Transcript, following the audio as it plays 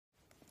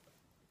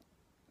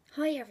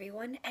Hi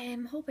everyone.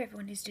 Hope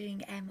everyone is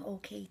doing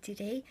okay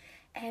today.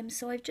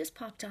 So I've just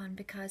popped on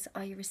because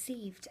I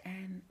received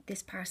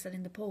this parcel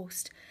in the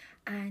post,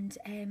 and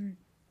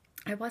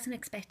I wasn't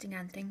expecting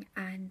anything.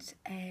 And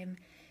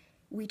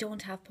we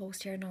don't have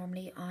post here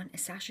normally on a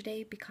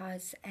Saturday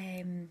because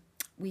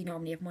we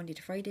normally have Monday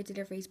to Friday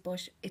deliveries,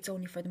 but it's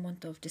only for the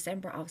month of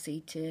December,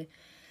 obviously, to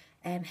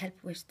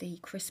help with the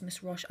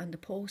Christmas rush on the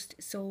post.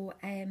 So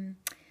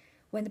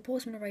when the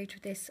postman arrived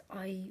with this,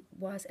 I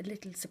was a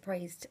little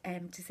surprised,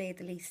 to say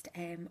the least.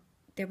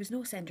 There was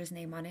no sender's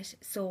name on it,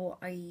 so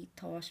I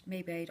thought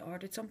maybe I'd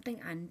ordered something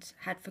and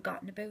had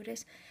forgotten about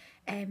it.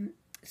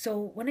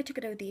 So when I took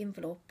it out of the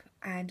envelope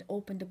and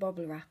opened the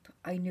bubble wrap,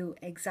 I knew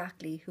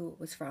exactly who it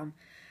was from.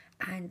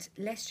 And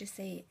let's just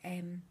say,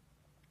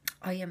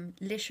 I am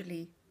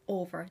literally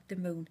over the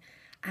moon.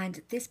 And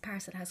this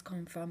parcel has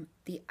come from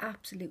the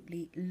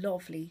absolutely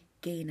lovely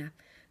Gayna,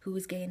 who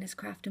is Gayna's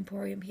Craft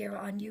Emporium here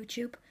on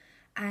YouTube.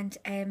 And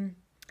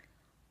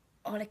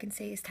all I can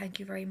say is thank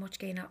you very much,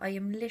 Gayna. I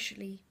am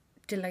literally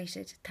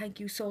delighted.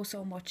 Thank you so,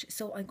 so much.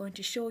 So I'm going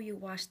to show you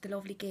what the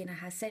lovely Gayna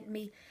has sent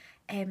me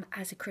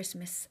as a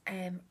Christmas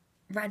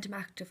random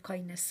act of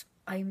kindness.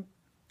 I'm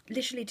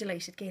literally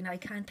delighted, Gayna. I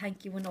can't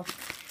thank you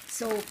enough.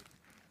 So,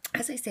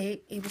 as I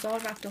say, it was all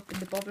wrapped up in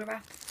the bubble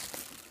wrap.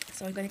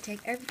 So I'm going to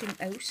take everything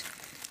out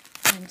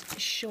and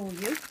show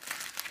you.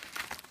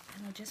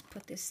 And I'll just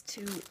put this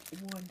to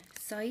one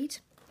side.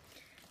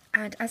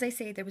 And as I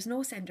say, there was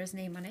no sender's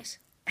name on it.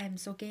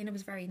 So Gayna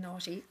was very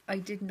naughty. I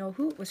didn't know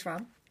who it was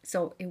from,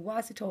 so it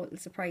was a total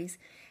surprise.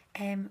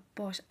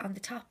 But on the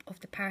top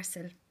of the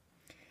parcel,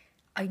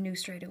 I knew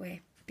straight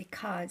away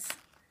because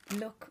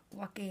look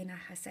what Gayna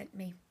has sent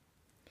me.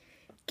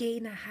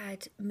 Gayna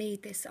had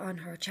made this on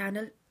her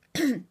channel,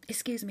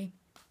 excuse me,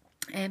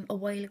 a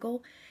while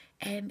ago.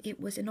 It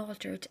was an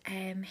altered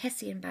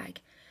Hessian bag,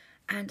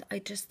 and I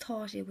just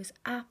thought it was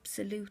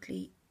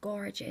absolutely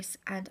gorgeous,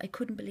 and I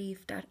couldn't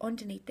believe that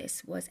underneath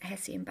this was a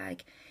Hessian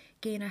bag.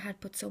 Gayna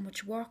had put so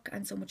much work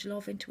and so much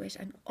love into it,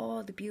 and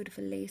all the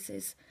beautiful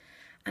laces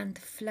and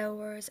the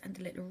flowers and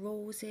the little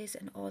roses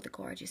and all the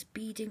gorgeous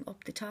beading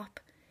up the top,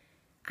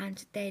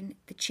 and then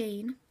the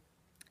chain,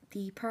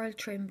 the pearl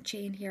trim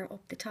chain here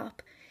up the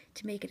top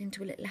to make it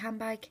into a little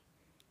handbag.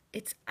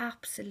 It's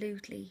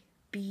absolutely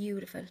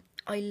beautiful.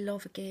 I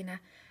love it, Gayna,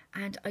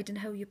 and I don't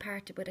know how you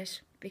parted with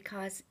it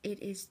because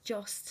it is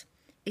just,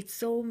 it's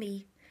so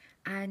me.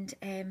 And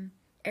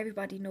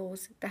everybody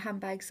knows the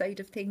handbag side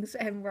of things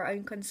where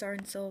I'm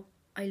concerned, so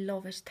I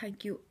love it.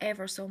 Thank you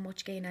ever so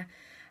much, Gayna.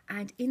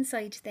 And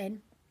inside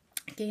then,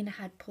 Gayna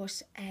had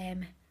put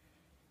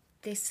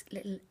this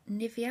little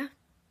Nivea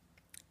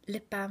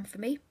lip balm for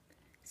me,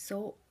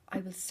 so I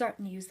will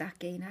certainly use that,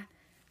 Gayna.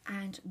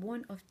 And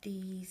one of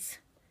these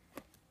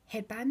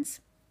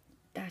headbands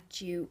that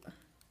you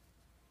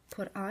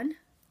put on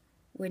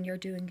when you're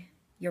doing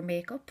your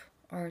makeup,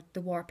 or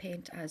the war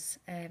paint as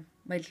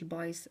my little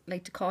boys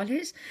like to call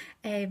it.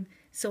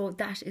 So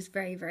that is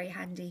very, very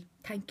handy.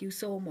 Thank you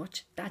so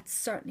much. That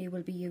certainly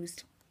will be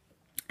used.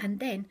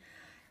 And then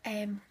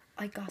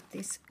I got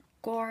this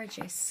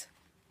gorgeous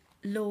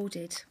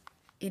loaded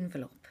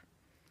envelope.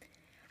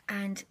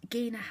 And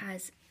Gayna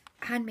has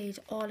handmade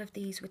all of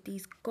these with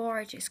these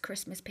gorgeous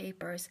Christmas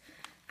papers.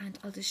 And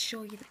I'll just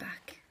show you the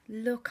back.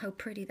 Look how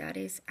pretty that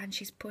is. And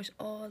she's put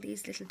all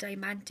these little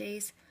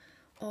diamantes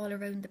all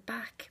around the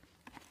back.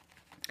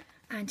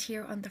 And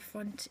here on the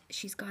front,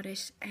 she's got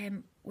it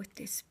with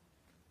this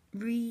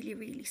really,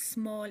 really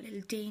small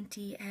little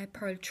dainty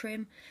pearl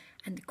trim,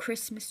 and the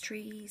Christmas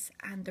trees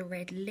and the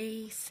red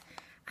lace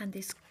and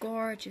this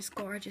gorgeous,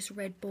 gorgeous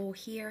red bow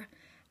here.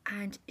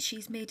 And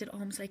she's made it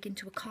almost like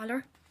into a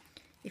collar,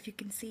 if you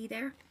can see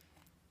there.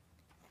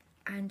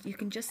 And you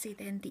can just see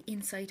then the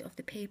inside of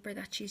the paper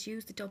that she's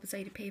used, the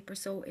double-sided paper,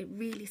 so it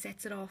really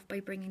sets it off by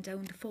bringing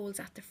down the folds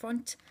at the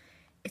front.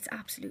 It's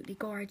absolutely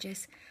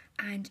gorgeous.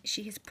 And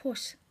she has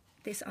put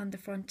this on the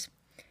front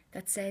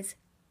that says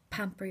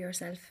pamper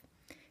yourself.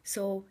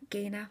 So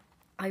Gayna,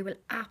 I will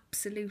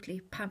absolutely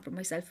pamper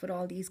myself with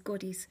all these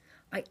goodies.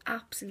 I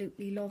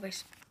absolutely love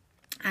it.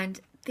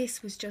 And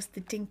this was just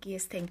the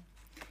dinkiest thing.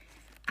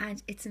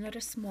 And it's another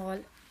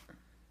small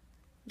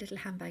little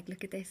handbag.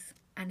 Look at this.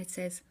 And it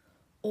says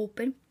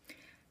open.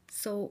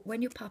 So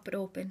when you pop it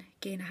open,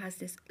 Gayna has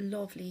this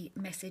lovely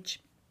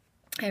message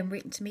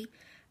written to me,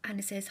 and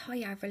it says, "Hi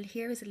Avril,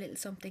 here is a little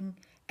something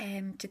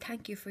to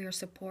thank you for your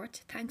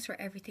support. Thanks for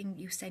everything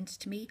you sent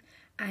to me,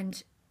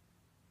 and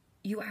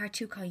you are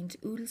too kind.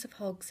 Oodles of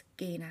hugs,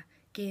 Gayna.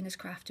 Gayna's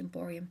Craft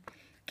Emporium."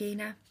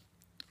 Gayna,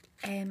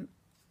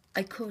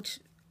 I could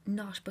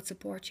not but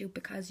support you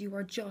because you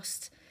are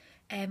just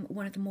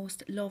one of the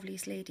most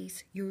loveliest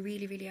ladies. You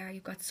really, really are.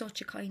 You've got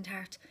such a kind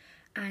heart,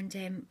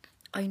 and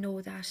I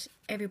know that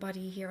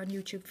everybody here on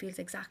YouTube feels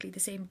exactly the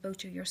same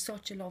about you. You're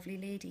such a lovely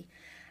lady,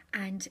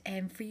 and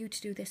for you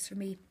to do this for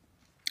me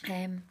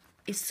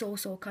is so,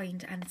 so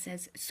kind, and it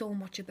says so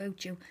much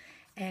about you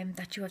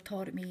that you have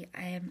thought of me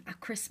at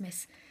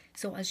Christmas.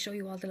 So I'll show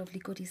you all the lovely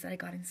goodies that I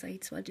got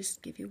inside. So I'll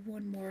just give you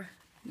one more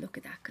look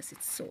at that because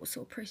it's so,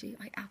 so pretty.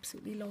 I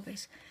absolutely love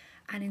it.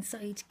 and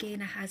inside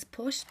Gayna has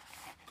put,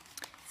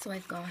 so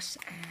I've got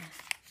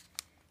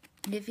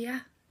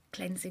Nivea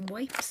cleansing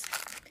wipes,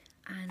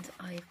 and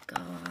I've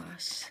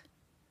got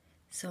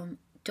some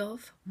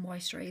Dove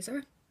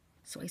moisturiser,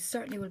 so I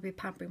certainly will be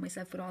pampering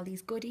myself with all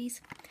these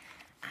goodies.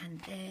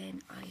 And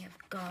then I have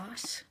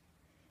got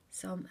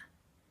some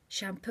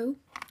shampoo,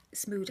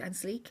 Smooth and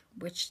Sleek,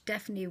 which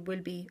definitely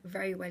will be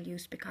very well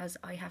used because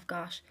I have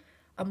got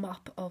a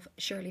mop of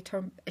Shirley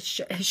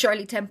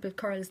Temple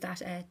curls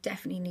that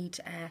definitely need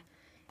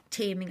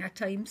taming at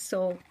times,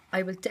 so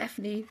I will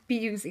definitely be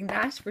using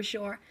that for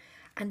sure.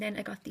 And then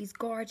I got these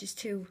gorgeous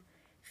 2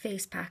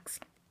 face packs.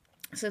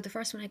 So the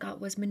first one I got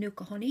was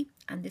Manuka Honey,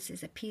 and this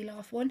is a peel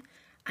off one,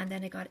 and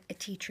then I got a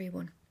tea tree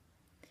one.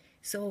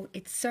 So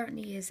it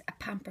certainly is a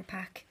pamper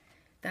pack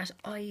that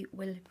I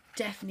will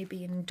definitely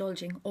be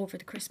indulging over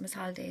the Christmas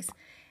holidays.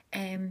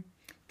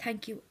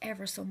 Thank you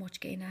ever so much,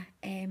 Gayna.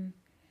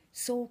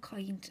 So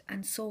kind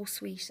and so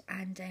sweet,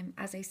 and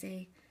as I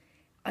say,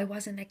 I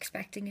wasn't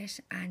expecting it,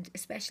 and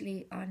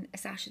especially on a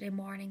Saturday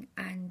morning,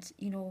 and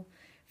you know,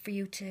 for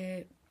you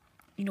to,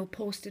 you know,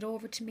 post it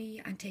over to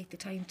me and take the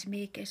time to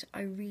make it.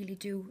 I really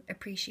do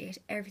appreciate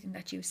everything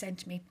that you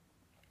sent me.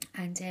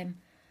 And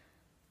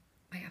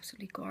my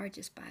absolutely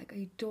gorgeous bag,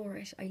 I adore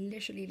it. I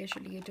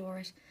literally adore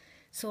it.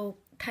 So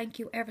thank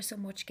you ever so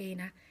much,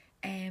 Gayna,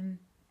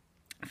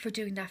 for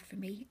doing that for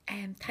me.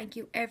 Thank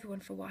you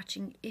everyone for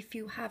watching. If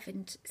you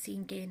haven't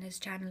seen Gayna's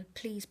channel,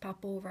 please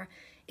pop over.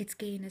 It's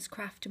Gayna's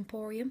Craft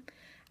Emporium,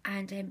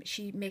 and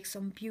she makes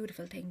some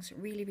beautiful things,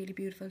 really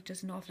beautiful.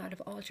 Does an awful lot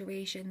of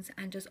alterations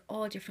and does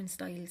all different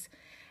styles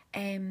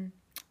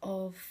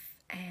of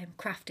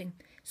crafting,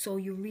 so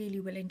you really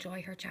will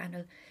enjoy her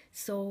channel.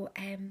 So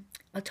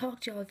I'll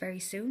talk to you all very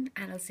soon,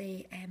 and I'll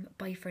say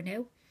bye for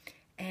now.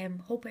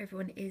 Hope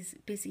everyone is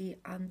busy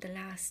on the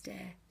last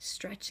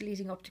stretch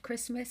leading up to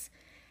Christmas.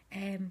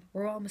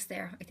 We're almost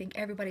there. I think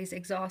everybody's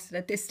exhausted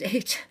at this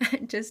stage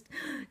and just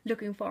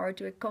looking forward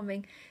to it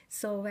coming.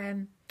 So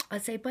I'll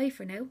say bye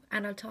for now,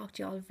 and I'll talk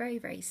to you all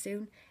very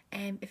soon.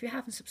 If you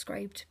haven't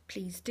subscribed,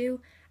 please do,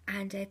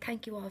 and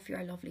thank you all for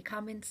your lovely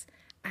comments,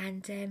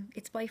 and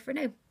it's bye for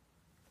now.